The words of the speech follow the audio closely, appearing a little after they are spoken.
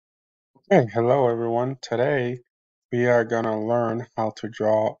Hey, hello everyone. Today we are going to learn how to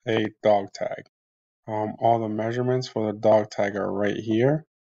draw a dog tag. All the measurements for the dog tag are right here,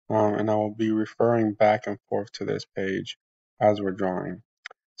 and I will be referring back and forth to this page as we're drawing.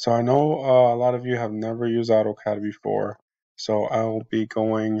 So I know a lot of you have never used Autocad before, so I will be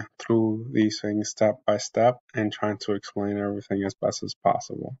going through these things step by step and trying to explain everything as best as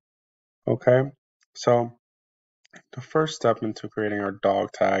possible. Okay, so the first step into creating our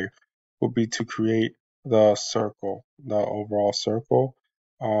dog tag would be to create the circle, the overall circle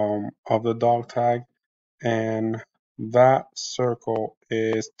of the dog tag, and that circle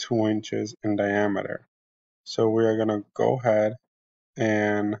is 2 inches in diameter. So we are going to go ahead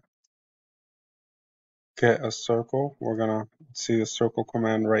and get a circle. We're going to see the circle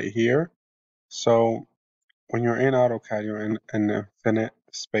command right here. So when you're in AutoCAD, you're in an infinite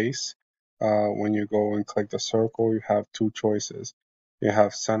space. When you go and click the circle, you have two choices. You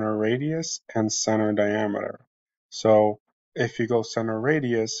have center radius and center diameter. So if you go center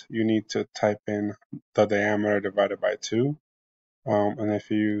radius, you need to type in the diameter divided by 2. And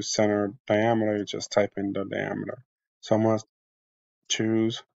if you use center diameter, you just type in the diameter. So I'm going to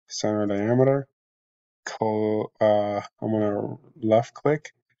choose center diameter. I'm going to left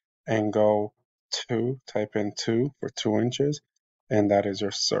click and go 2, type in 2 for 2 inches, and that is your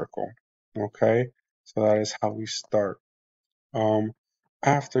circle. Okay, so that is how we start.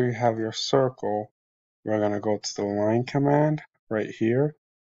 After you have your circle, we're going to go to the line command right here,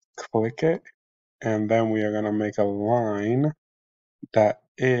 click it, and then we are going to make a line that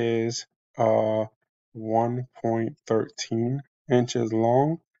is 1.13 inches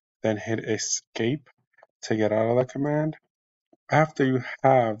long, then hit escape to get out of the command. After you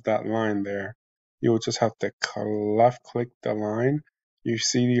have that line there, you will just have to left click the line. You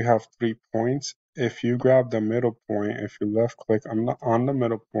see you have 3 points. If you grab the middle point, if you left click on the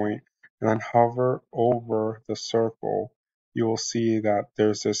middle point and then hover over the circle, you will see that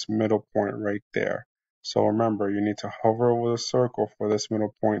there's this middle point right there. So remember, you need to hover over the circle for this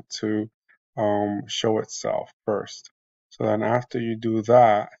middle point to show itself first. So then after you do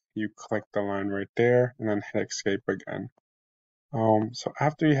that, you click the line right there and then hit escape again. So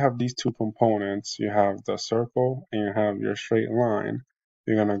after you have these two components, you have the circle and you have your straight line.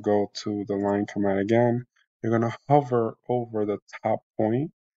 You're going to go to the line command again. You're going to hover over the top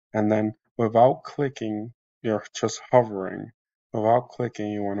point, and then without clicking, you're just hovering. Without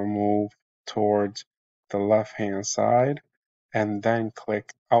clicking, you want to move towards the left hand side and then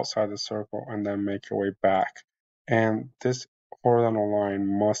click outside the circle and then make your way back. And this horizontal line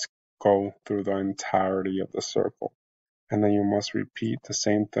must go through the entirety of the circle. And then you must repeat the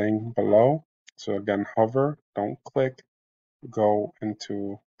same thing below. So again, hover, don't click, go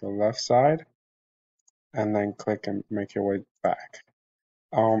into the left side, and then click and make your way back.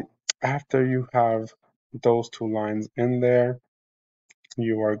 After you have those two lines in there,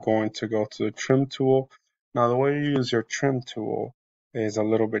 you are going to go to the trim tool. Now the way you use your trim tool is a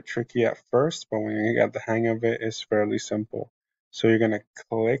little bit tricky at first, but when you get the hang of it, it's fairly simple. So you're going to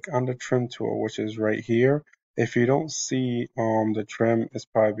click on the trim tool, which is right here. If you don't see the trim, it's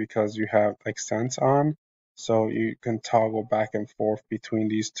probably because you have accents on. So you can toggle back and forth between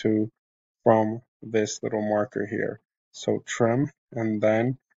these two from this little marker here. So trim, and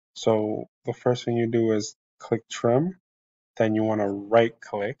then, so the first thing you do is click trim, then you want to right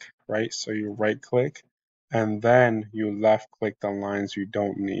click, right? So you right click and then you left click the lines you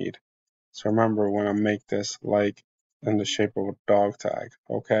don't need. So remember, we want to make this like in the shape of a dog tag,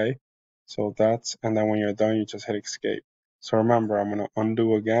 okay? So that's, and then when you're done, you just hit escape. So remember, I'm going to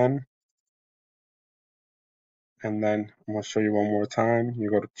undo again, and then I'm going to show you one more time. You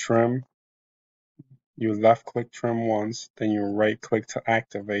go to trim, you left click trim once, then you right click to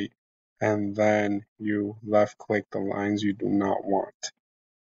activate, and then you left click the lines you do not want.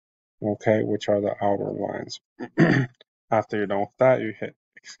 Okay, which are the outer lines. After you're done with that, you hit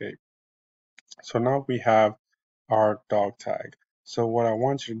escape. So now we have our dog tag. So what I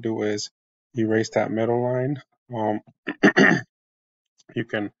want you to do is erase that middle line. Um, you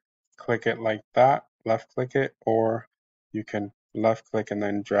can click it like that, left click it, or you can left click and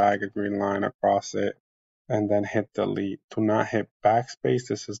then drag a green line across it and then hit delete. Do not hit backspace.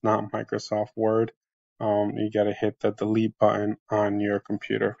 This is not Microsoft Word. You got to hit the delete button on your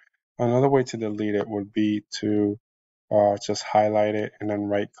computer. Another way to delete it would be to just highlight it and then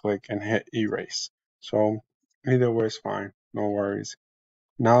right click and hit erase. So either way is fine, no worries.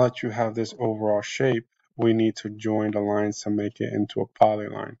 Now that you have this overall shape, we need to join the lines to make it into a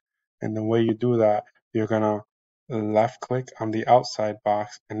polyline. And the way you do that, you're gonna left click on the outside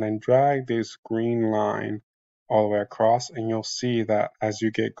box and then drag this green line all the way across, and you'll see that as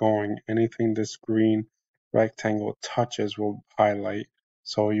you get going, anything this green rectangle touches will highlight.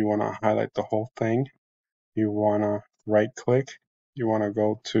 So you want to highlight the whole thing. You want to right click. You want to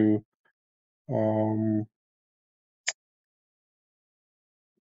go to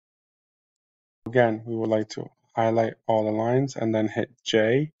again, we would like to highlight all the lines and then hit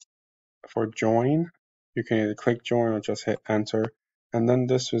J for join. You can either click join or just hit enter. And then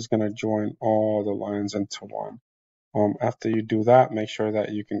this is going to join all the lines into one. After you do that, make sure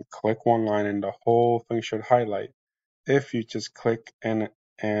that you can click one line and the whole thing should highlight. If you just click and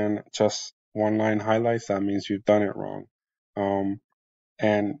just one line highlights, that means you've done it wrong.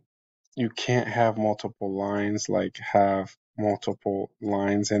 And you can't have multiple lines, like have multiple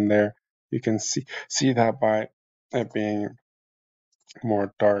lines in there. You can see that by it being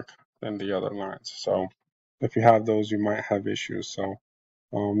more dark than the other lines. So if you have those, you might have issues. So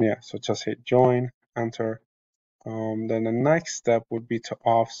yeah, so just hit join, enter. Then the next step would be to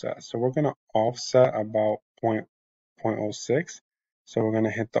offset. So we're gonna offset about 0.06. So we're gonna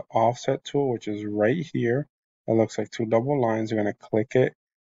hit the offset tool, which is right here. It looks like two double lines. You're gonna click it.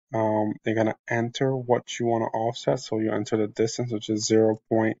 You're gonna enter what you want to offset. So you enter the distance, which is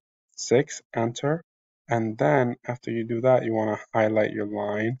 0.6, enter. And then after you do that, you want to highlight your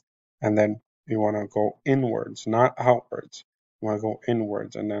line, and then you want to go inwards, not outwards. You want to go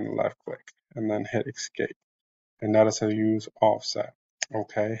inwards and then left click and then hit escape. And that is how you use offset.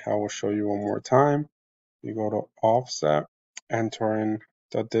 Okay, I will show you one more time. You go to offset, enter in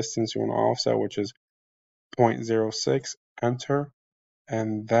the distance you want to offset, which is 0.06, enter,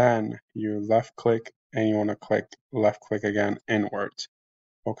 and then you left click and you want to click left click again inwards.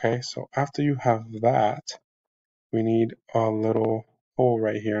 Okay, so after you have that, we need a little hole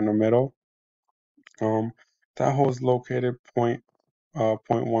right here in the middle. That hole is located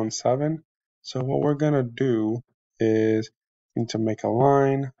 0.17. So what we're gonna do is need to make a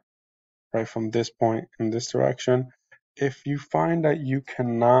line right from this point in this direction. If you find that you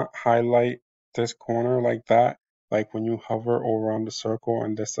cannot highlight this corner like that, like when you hover over on the circle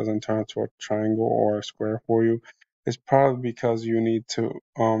and this doesn't turn into a triangle or a square for you, it's probably because you need to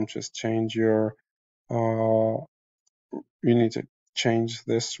just change your you need to change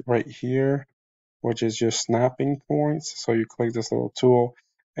this right here, which is your snapping points. So you click this little tool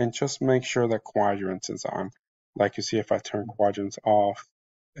and just make sure that quadrants is on. Like you see, if I turn quadrants off,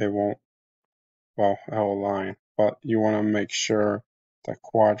 it won't, well, it will align, but you want to make sure that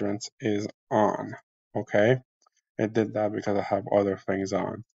quadrants is on. Okay, it did that because I have other things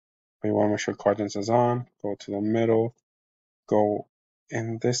on. But you want to make sure quadrants is on. Go to the middle, go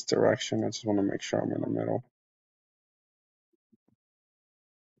in this direction. I just want to make sure I'm in the middle.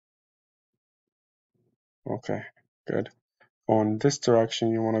 Okay, good. On this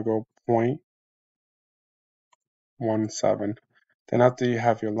direction, you want to go 0.17. Then after you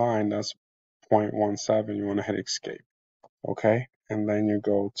have your line, that's 0.17, you want to hit escape. Okay, and then you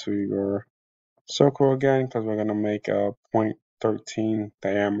go to your circle again because we're going to make a 0.13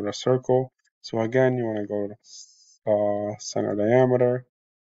 diameter circle. So again, you want to go to center diameter,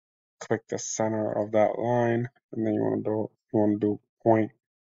 click the center of that line, and then you want to do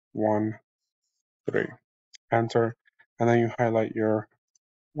 0.13, enter, and then you highlight your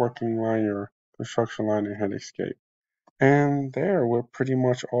working line, your construction line, and hit escape. And there, we're pretty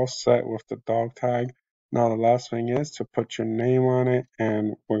much all set with the dog tag. Now the last thing is to put your name on it,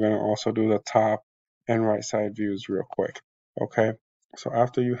 and we're going to also do the top and right side views real quick. Okay, so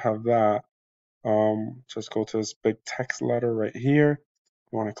after you have that, just go to this big text letter right here.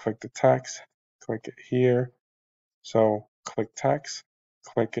 You want to click the text, click it here. So click text,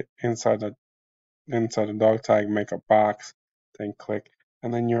 click it inside the dog tag, make a box, then click,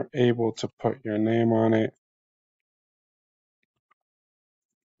 and then you're able to put your name on it.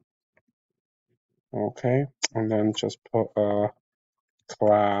 Okay, and then just put a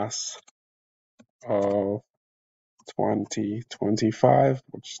class of 2025,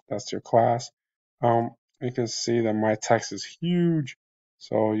 which that's your class. You can see that my text is huge,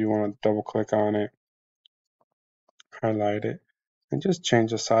 so you want to double click on it, highlight it, and just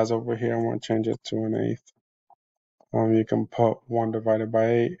change the size over here. I want to change it to 1/8. You can put 1 divided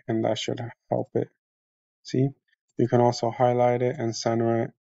by 8, and that should help it. See, you can also highlight it and center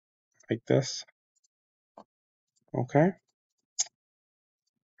it like this. Okay,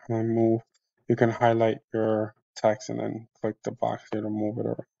 and then move. You can highlight your text and then click the box here to move it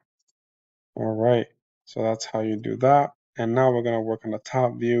around. All right, so that's how you do that. And now we're gonna work on the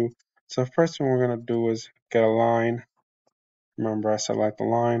top view. So first thing we're gonna do is get a line. Remember, I select the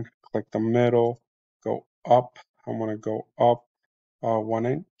line, click the middle, go up. I'm gonna go up 1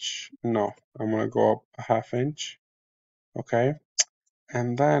 inch. No, I'm going to go up a ½ inch. Okay.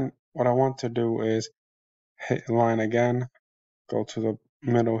 And then what I want to do is hit line again, go to the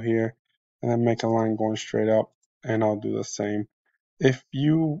middle here, and then make a line going straight up, and I'll do the same. If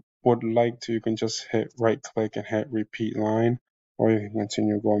you would like to, you can just hit right click and hit repeat line, or you can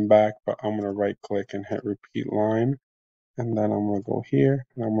continue going back, but I'm going to right click and hit repeat line, and then I'm going to go here,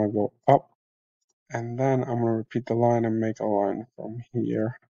 and I'm going to go up, and then I'm going to repeat the line and make a line from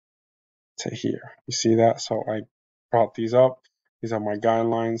here to here. You see that? So I brought these up. These are my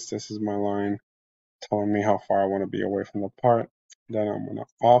guidelines. This is my line telling me how far I want to be away from the part. Then I'm going to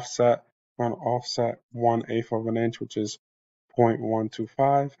offset. I'm going to offset 1/8 of an inch, which is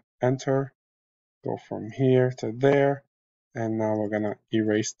 0.125. Enter. Go from here to there. And now we're going to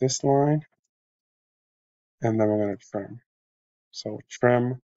erase this line. And then we're going to trim. So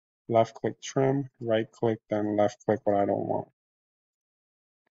trim, left click trim, right click, then left click what I don't want.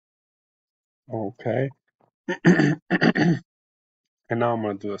 Okay. And now I'm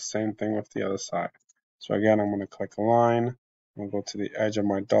going to do the same thing with the other side. So again, I'm going to click a line. I'm going to go to the edge of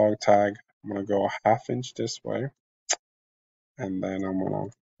my dog tag. I'm going to go a ½ inch this way. And then I'm going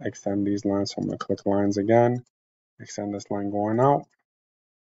to extend these lines. So I'm going to click lines again. Extend this line going out.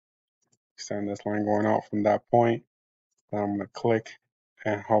 Extend this line going out from that point. Then I'm going to click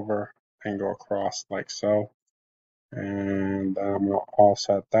and hover and go across like so. And then I'm going to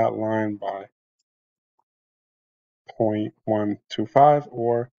offset that line by 0.125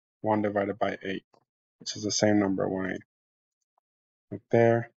 or 1 divided by 8, which is the same number, 1/8. Right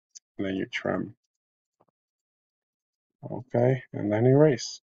there, and then you trim. Okay, and then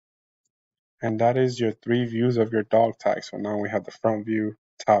erase. And that is your 3 views of your dog tag. So now we have the front view,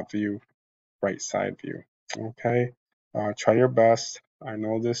 top view, right side view. Okay, try your best. I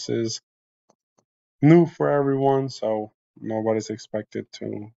know this is new for everyone, so nobody's expected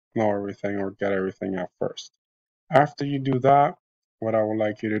to know everything or get everything at first. After you do that, what I would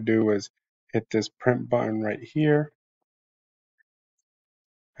like you to do is hit this print button right here.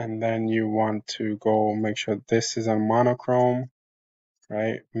 And then you want to go make sure this is on monochrome,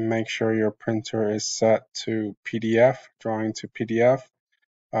 right? Make sure your printer is set to PDF, drawing to PDF.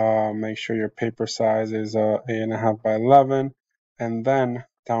 Make sure your paper size is 8.5 by 11. And then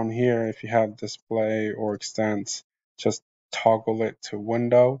down here, if you have display or extents, just toggle it to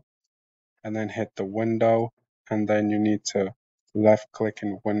window and then hit the window. And then you need to left click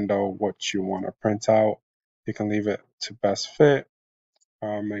in window what you want to print out. You can leave it to best fit.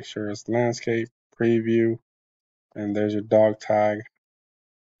 Make sure it's landscape, preview, and there's your dog tag.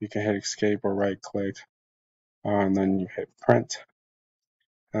 You can hit escape or right click, and then you hit print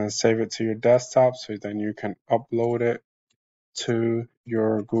and save it to your desktop so then you can upload it to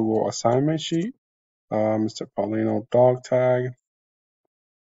your Google assignment sheet. Mr. Paulino dog tag.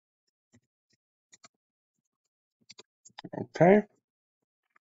 Okay.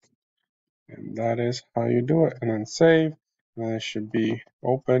 And that is how you do it. And then save, and then it should be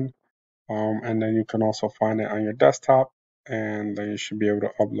open. And then you can also find it on your desktop, and then you should be able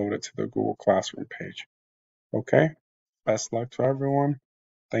to upload it to the Google Classroom page. Okay. Best luck to everyone.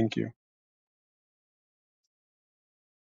 Thank you.